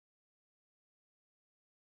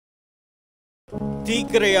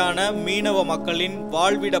தீக்கிரையான மீனவ மக்களின்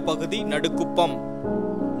வாழ்விட பகுதி நடுக்குப்பம்.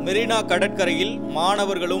 மெரினா கடற்கரையில்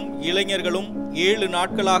மாணவர்களும் இளைஞர்களும் 7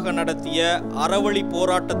 நாட்களாக நடத்திய அறவழி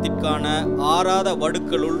போராட்டத்திற்கான ஆறாத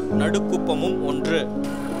வடுக்களுள் நடுக்குப்பமும் ஒன்று.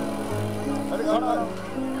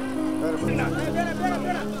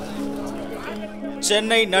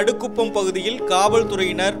 சென்னை நடுக்குப்பம் பகுதியில்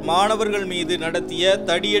காவல்துறையினர் மாணவர்கள் மீது நடத்திய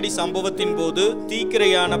தடியடி சம்பவத்தின் போது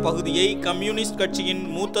தீக்கிரையான பகுதியை கம்யூனிஸ்ட் கட்சியின்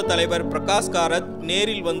மூத்த தலைவர் பிரகாஷ் காரத்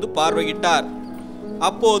நேரில் வந்து பார்வையிட்டார்.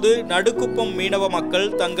 அப்போது நடுக்குப்பம் மீனவ மக்கள்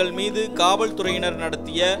தங்கள் மீது காவல்துறையினர்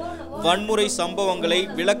நடத்திய வன்முறை சம்பவங்களை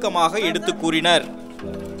விளக்கமாக எடுத்து கூறினர்.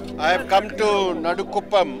 I have come to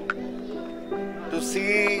Nadukuppam to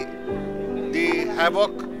see the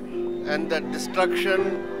havoc and the destruction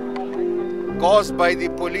caused by the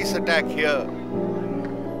police attack here,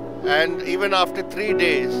 and even after 3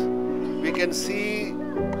 days we can see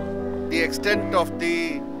the extent of the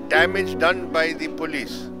damage done by the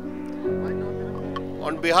police.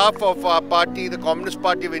 On behalf of our party, the Communist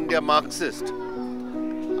Party of India Marxist,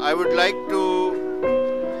 I would like to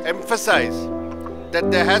emphasize that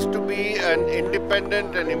there has to be an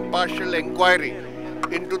independent and impartial inquiry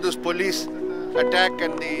into this police attack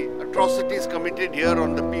and the atrocities committed here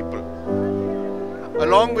on the people.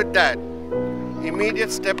 Along with that,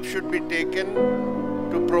 immediate steps should be taken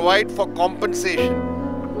to provide for compensation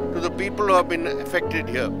to the people who have been affected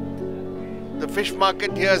here. The fish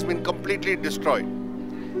market here has been completely destroyed,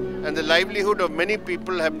 and the livelihood of many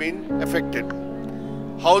people have been affected.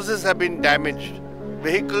 Houses have been damaged,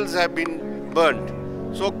 vehicles have been burnt.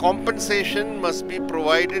 So compensation must be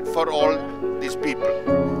provided for all these people.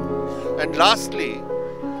 And lastly,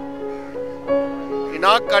 in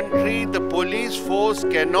our country, the police force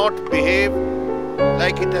cannot behave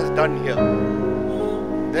like it has done here.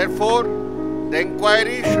 Therefore, the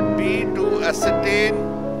inquiry should be to ascertain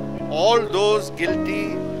all those guilty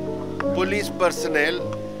police personnel,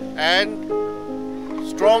 and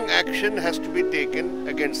strong action has to be taken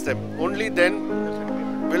against them. Only then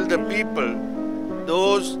will the people,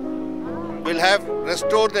 those will have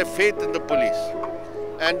restored their faith in the police.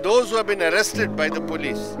 And those who have been arrested by the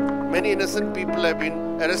police, many innocent people have been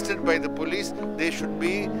arrested by the police, they should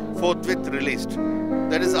be forthwith released.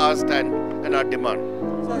 That is our stand and our demand.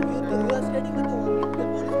 So you are stating that the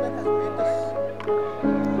policeman has made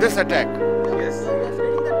this attack. Yes. So you are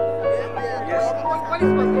stating that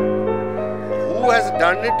policeman. Who has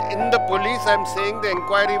done it in the police? I am saying the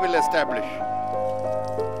inquiry will establish.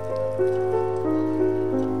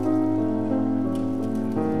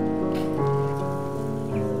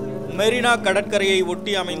 Marina கடற்கரையை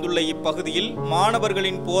ஒட்டி அமைந்துள்ள இப்பகுதியில்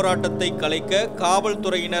மாணவர்களின் போராட்டத்தை கலைக்க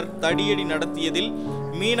காவல்துறையினர் தடியடி நடத்தியதில்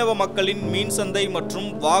மீனவ மக்களின் மீன் சந்தை மற்றும்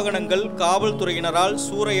வாகனங்கள் காவல்துறையினரால்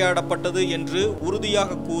சூறையாடப்பட்டது என்று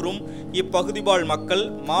உறுதியாக கூறும் இப்பகுதி வாழ் மக்கள்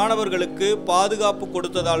மாணவர்களுக்கு பாதுகாப்பு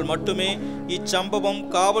கொடுத்ததால் மட்டுமே இச்சம்பவம்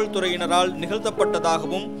காவல்துறையினரால்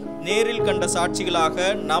நிகழ்த்தப்பட்டதாகவும் நேரில் கண்ட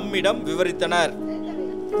சாட்சிகளாக நம்மிடம் விவரித்தனர்.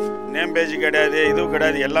 நேம் பேஜ் கிடையாது, இதுவும்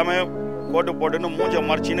கிடையாது, எல்லாமே கோட்டு போட்டுன்னு மூஞ்ச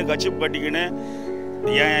மறைச்சின்னு கட்சி கட்டிக்கின்னு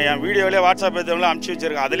என் வீடியோவிலே வாட்ஸ்அப் எடுத்தவங்களாம் அனுப்பிச்சி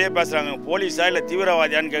வச்சுருக்கேன். அதிலே பேசுகிறாங்க போலீஸா இல்லை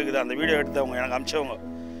தீவிரவாதியான்னு கேட்குது. அந்த வீடியோ எடுத்தவங்க எனக்கு அனுப்பிச்சவங்க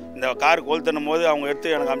இந்த கார் கொளுத்துனும் போது அவங்க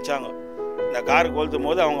எடுத்து எனக்கு அனுப்பிச்சாங்க. இந்த கார் கொளுத்தும்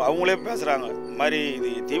போது அவங்களே பேசுகிறாங்க, இந்த மாதிரி இது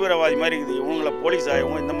தீவிரவாதி மாதிரி இருக்குது, இவங்கள போலீஸா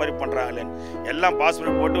இவங்க இந்த மாதிரி பண்ணுறாங்களேன்னு எல்லாம்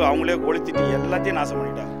பாஸ்போர்ட் போட்டு அவங்களே கொளுத்திட்டு எல்லாத்தையும் நாசம்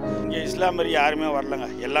பண்ணிட்டாங்க. இங்கே இஸ்லாமியர் யாருமே வரலங்க,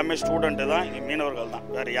 எல்லாமே ஸ்டூடெண்ட்டு தான், இங்கே மீனவர்கள் தான்,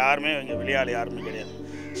 வேறு யாருமே இங்கே வெளியால் யாருமே கிடையாது.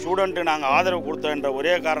 ஸ்டூடெண்ட்டு நாங்கள் ஆதரவு கொடுத்தோன்ற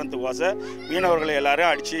ஒரே காரணத்துக்கோசம் மீனவர்களை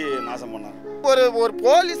எல்லாரையும் அடித்து நாசம் பண்ணாங்க. ஒரு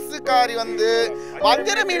போலீஸுக்காரி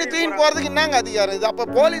வஞ்சர மீன் தூக்கின்னு போகிறதுக்கு என்னங்க அதிகாரம் இது? அப்போ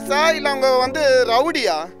போலீஸா இல்லை அவங்க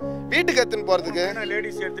ரவுடியா வீட்டுக்கு எடுத்துன்னு போகிறதுக்கு?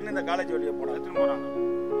 லேடிஸ் எடுத்துன்னு இந்த காலேஜ் வழியை எடுத்துன்னு போகிறாங்க.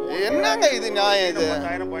 என்னங்க இது நியாயம்? இது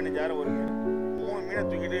 10,000 15,000 ஒரு 3 மீனை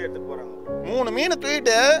தூக்கிட்டு எடுத்துட்டு போகிறாங்க. 3 மீனை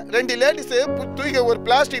தூக்கிட்டு 2 லேடிஸு தூக்கி ஒரு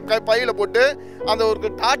பிளாஸ்டிக் பையில் போட்டு அந்த ஒரு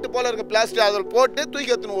டாட்டு போல இருக்க பிளாஸ்டிக் அதில் போட்டு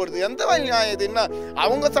தூக்கி எடுத்துன்னு ஓடுது. எந்த வழி நியாயம் இது? என்ன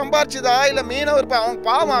அவங்க சம்பாரிச்சுதா இல்லை மீனவர் அவங்க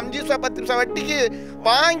பாவம் 5 பைசா 10 பைசா வட்டிக்கு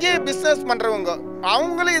வாங்கி பிஸ்னஸ் பண்ணுறவங்க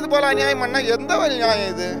அவங்களும் இது போல் அநியாயம் பண்ணால் எந்த வழி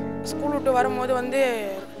நியாயம் இது? ஸ்கூல் விட்டு வரும்போது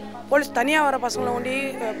போலீஸ் தனியாக வர பசங்களை ஒண்டி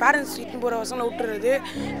பேரண்ட்ஸ் இட்டுன்னு போகிற பசங்களை விட்டுறது,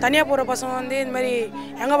 தனியாக போகிற பசங்க இந்த மாதிரி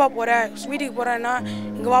எங்கேப்பா போகிற வீட்டுக்கு போகிறேன்னா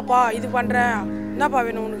இங்கே வாப்பா இது பண்ணுறேன் என்னப்பா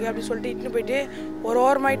வேணும் உனக்கு அப்படின்னு சொல்லிட்டு இட்டுன்னு போயிட்டு ஒரு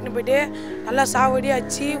ஓரமாக இட்டுன்னு போயிட்டு நல்லா சாவடி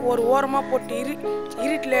அடிச்சு ஒரு ஓரமாக போட்டு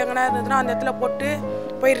இருட்டில் எங்கன்னா இருந்ததுன்னா அந்த இடத்துல போட்டு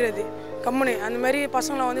போயிடுறது கம்முன்னு. அந்த மாதிரி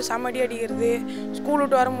பசங்களை சமடி அடிக்கிறது. ஸ்கூல்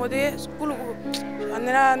விட்டு வரும்போது ஸ்கூலுக்கு அந்த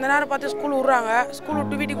நேரம் பார்த்து ஸ்கூல் விட்றாங்க, ஸ்கூல்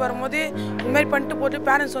விட்டு வீட்டுக்கு வரும்போது இந்த மாதிரி பண்ணிட்டு போட்டு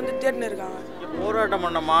பேரண்ட்ஸ் தேடின்னு இருக்காங்க. போராட்டம்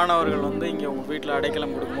பண்ண மாணவர்கள் இங்கே உங்கள் வீட்டில்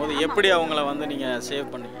அடைக்கலம் கொடுக்கும்போது எப்படி அவங்கள நீங்கள் சேவ்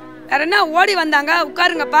பண்ணீங்க? வேற என்ன ஓடி வந்தாங்க,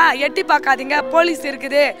 உட்காருங்கப்பா, எட்டி பார்க்காதீங்க, போலீஸ்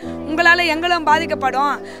இருக்குது, உங்களால் எங்களும்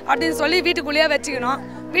பாதிக்கப்படும் அப்படின்னு சொல்லி வீட்டுக்குள்ளேயே வச்சுக்கணும்.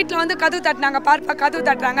 வீட்டில் வந்து கதவு தட்டினாங்க, பார்ப்பா கதவு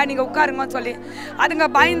தட்டுறாங்க, நீங்கள் உட்காருங்கன்னு சொல்லி. அதுங்க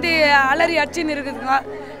பயந்து அலறி அடிச்சுன்னு இருக்குதுங்க.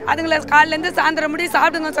 அதுங்களை காலிலேருந்து சாயந்தரம் முடி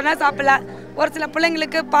சாப்பிடுங்கன்னு சொன்னால் சாப்பிடல. ஒரு சில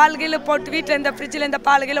பிள்ளைங்களுக்கு பால் கீழே போட்டு வீட்டில் இந்த ஃப்ரிட்ஜில் இந்த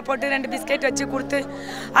பால் கீழே போட்டு 2 பிஸ்கெட் வச்சு கொடுத்து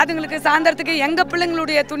அதுங்களுக்கு சாயந்தரத்துக்கு எங்கள்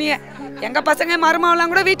பிள்ளைங்களுடைய துணியை, எங்கள் பசங்க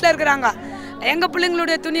மருமகெல்லாம் கூட வீட்டில் இருக்கிறாங்க, எங்கள்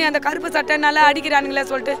பிள்ளைங்களுடைய துணி அந்த கருப்பு சட்டைனால அடிக்கிறானுங்களே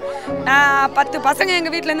சொல்லிட்டு நான் 10 பசங்க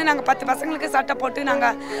எங்கள் வீட்டிலேருந்து நாங்கள் 10 பசங்களுக்கு சட்டை போட்டு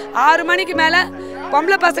நாங்கள் 6 மணிக்கு மேலே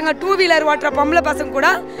பொம்பளை பசங்க 2 வீலர் ஓட்டுற பொம்பளை பசங்க கூட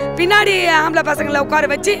பின்னாடி ஆம்பளை பசங்களை உட்கார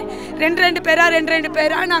வச்சு 2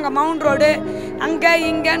 பேரா நாங்கள் மவுண்ட் ரோடு அங்கே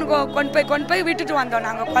இங்கேன்னு கொண்டு போய் விட்டுட்டு வந்தோம்.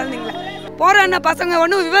 நாங்கள் குழந்தைங்கள போகிற பசங்க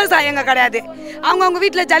ஒன்றும் விவசாயங்க கிடையாது, அவங்கவுங்க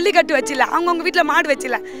வீட்டில் ஜல்லிக்கட்டு வச்சில்ல, அவங்கவுங்க வீட்டில் மாடு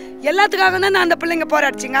வச்சில்ல, எல்லாத்துக்காக தான் அந்த பிள்ளைங்க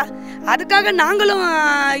போராடிச்சிங்க. அதுக்காக நாங்களும்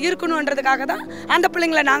இருக்கணுன்றதுக்காக தான் அந்த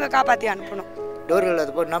பிள்ளைங்களை நாங்கள் காப்பாற்றி அனுப்பணும். டோர்கள்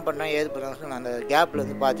அது போட்டு என்ன பண்ணோம் ஏது பண்ணோம், அந்த கேப்பில்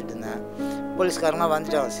வந்து பார்த்துட்டு இருந்தேன். போலீஸ்காரங்க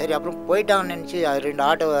வந்துட்டாங்க. சரி அப்புறம் போயிட்டாங்கன்னு நினச்சி அது 2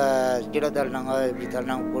 ஆட்டோவை கீழே தள்ளினாங்க, இப்படி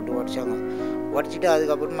தள்ளினாங்க, போட்டு உடச்சாங்க. உடச்சிட்டு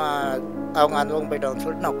அதுக்கப்புறமா அவங்க அந்த பக்கம் போயிட்டாங்கன்னு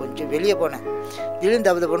சொல்லிட்டு நான் கொஞ்சம் வெளியே போனேன். திடீர்னு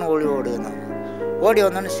தப்பு ஓடுனாங்க. ஓடி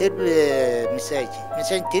வந்தோடனே செருப்பு மிஸ்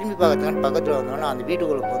ஆகி திரும்பி பார்க்கறதுக்கான பக்கத்தில் வந்தோடனே அந்த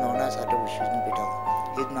வீட்டுக்குள்ளே போனோடனே சட்டை பிடிச்சின்னு போயிட்டாங்க.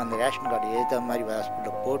 இதுன்னு அந்த ரேஷன் கார்டு ஏற்ற மாதிரி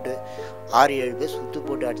ஹாஸ்பிட்டலில் போட்டு 6-7 பேர் சுற்று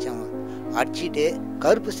போட்டு அடித்தாங்க. அடிச்சுட்டு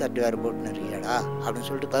கருப்பு சட்டை வேறு போட்டுன்னு இருக்கியாடா அப்படின்னு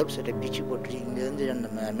சொல்லிட்டு கருப்பு சட்டை பிச்சு போட்டு இங்கேருந்து அந்த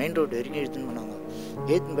மெயின் ரோடு வரைக்கும் எடுத்துன்னு போனாங்க.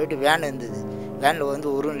 எடுத்துன்னு போயிட்டு வேன் இருந்தது. வேனில் வந்து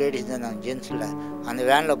ஒரு லேடிஸ் தான் இருந்தாங்க, ஜென்ஸில். அந்த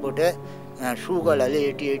வேனில் போட்டு ஷூ காலில்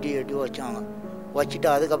எட்டி வச்சாங்க. வச்சுட்டு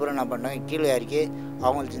அதுக்கப்புறம் என்ன பண்ணாங்க, கீழே இறக்கி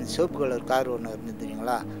அவங்களுக்கு இந்த சிவப்பு கலர் கார் ஒன்று இருந்து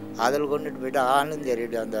தெரியுங்களா, அதில் கொண்டுட்டு போயிட்டு ஆனந்த்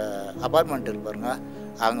ஏறிட்டு அந்த அப்பார்ட்மெண்ட் இருக்கு பாருங்க,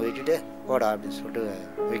 அங்கே விட்டுட்டு போடா அப்படின்னு சொல்லிட்டு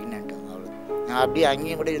வைக்கினேன்ட்டாங்க. அவ்வளோ நான் அப்படியே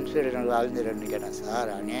அங்கேயும் கூட இன்ஸ்பெக்டர் ஆழ்ந்துடுறேன்னு கேட்டேன்.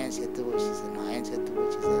 சார் அநியாயம் செத்து போச்சு சார், நியாயம் செத்து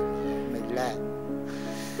போச்சு சார், ஒன்றும் இல்லை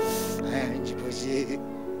அழிஞ்சு போச்சு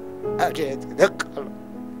அப்படியே காலம்.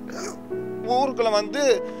 ஊருக்குள்ள வந்து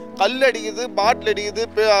கல் அடிக்குது, பாட்டில் அடிக்குது,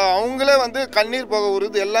 அவங்களே வந்து கண்ணீர் போக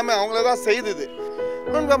வருது, எல்லாமே அவங்களே தான் செய்தது.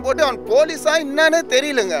 போட்டு அவன் போலீஸா என்னன்னே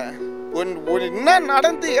தெரியலங்க, என்ன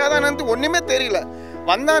நடந்து ஏதானு ஒன்றுமே தெரியல.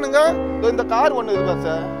 வந்தானுங்க, இந்த கார் ஒன்று இருக்கா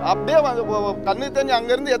சார், அப்படியே வந்து கண்ணு தெரிஞ்சு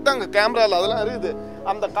அங்கேருந்து எடுத்தாங்க, கேமராவில் அதெல்லாம் இருக்குது.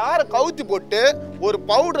 அந்த காரை கவுத்தி போட்டு ஒரு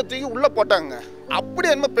பவுடரை தூக்கி உள்ளே போட்டாங்க. அப்படி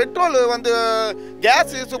என்ன பெட்ரோல் வந்து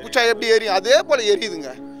கேஸ் குச்சா எப்படி எரியும் அதே போல்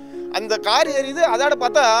எரியுதுங்க. அந்த கார் எரியுது. அதோட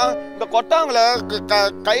பார்த்தா இந்த கொட்டாங்களை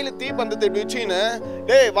கையில் தீப்பந்தத்தை இப்படி வச்சுன்னு,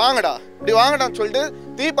 டேய் வாங்கடா இப்படி வாங்கடான்னு சொல்லிட்டு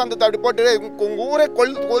தீப்பந்தத்தை அப்படி போட்டு உங்கள் ஊரே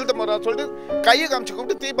கொளுத்த போகிறான்னு சொல்லிட்டு கையை காமிச்சு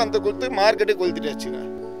கூப்பிட்டு தீப்பந்தத்தை கொடுத்து மார்க்கெட்டே கொளுத்திட்டு வச்சுங்க.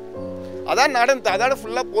 அதான் நடந்து. அதோட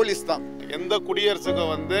ஃபுல்லாக போலீஸ் தான். எந்த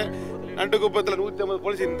குடியரசுக்கும் வந்து நண்டுக்குப்பத்தில் 150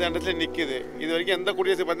 போலீஸ் இந்த இடத்துல நிற்குது. இது வரைக்கும் எந்த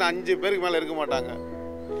குடியரசு பார்த்தா 5 பேருக்கு மேலே இருக்க மாட்டாங்க.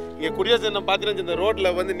 இங்கே குடியரசு என்ன பார்த்தீங்கன்னா இந்த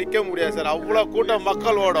ரோட்டில் வந்து நிற்க முடியாது சார், அவ்வளோ கூட்டம்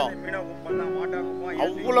மக்கள் ஓடும்,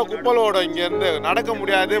 அவ்வளோ குப்பல் ஓடும், இங்கேருந்து நடக்க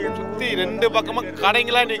முடியாது. சுற்றி 2 பக்கமும்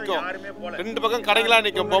கடைங்களா நிற்கும், 2 பக்கம் கடைங்களா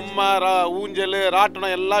நிற்கும், பொம்மை ஊஞ்சல்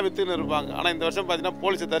ராட்டணம் எல்லாம் விற்றுன்னு இருப்பாங்க. ஆனால் இந்த வருஷம் பார்த்தீங்கன்னா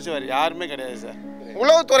போலீஸை தரிச்சு வேறு யாருமே கிடையாது சார்.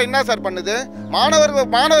 உளவுத்துறை என்ன சார் பண்ணுது?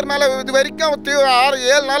 மாணவர் மேலே இது வரைக்கும்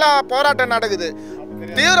 6-7 நாளாக போராட்டம் நடக்குது.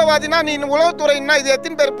 தீவிரவாதினா நீ உளவுத்துறைன்னா இது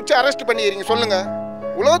எத்தனை பேர் பிடிச்சி அரெஸ்ட் பண்ணிடுறீங்க சொல்லுங்க?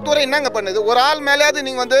 உளவுத்துறை என்னங்க பண்ணுது? ஒரு ஆள் மேலேயாவது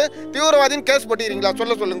நீங்கள் வந்து தீவிரவாதின்னு கேஸ் போட்டிக்கிறீங்களா?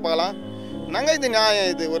 சொல்லுங்க பார்க்கலாம். என்னங்க இது நியாயம்?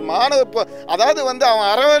 இது ஒரு மாணவர் அதாவது வந்து அவன்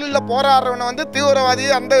அறவழியில் போராடுறவனை வந்து தீவிரவாதி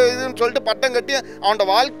அந்த இதுன்னு சொல்லிட்டு பட்டம் கட்டி அவனோட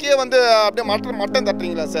வாழ்க்கையை வந்து அப்படியே மட்டம்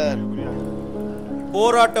தட்டுறீங்களா சார்?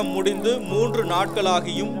 போராட்டம் முடிந்து 3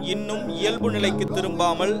 நாட்களாகியும் இன்னும் இயல்பு நிலைக்கு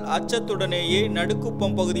திரும்பாமல் அச்சத்துடனேயே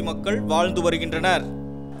நடுக்குப்பம் பகுதி மக்கள் வாழ்ந்து வருகின்றனர்.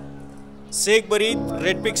 சேக் பரீத்,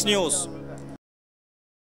 ரெட் பிக்ஸ் நியூஸ்.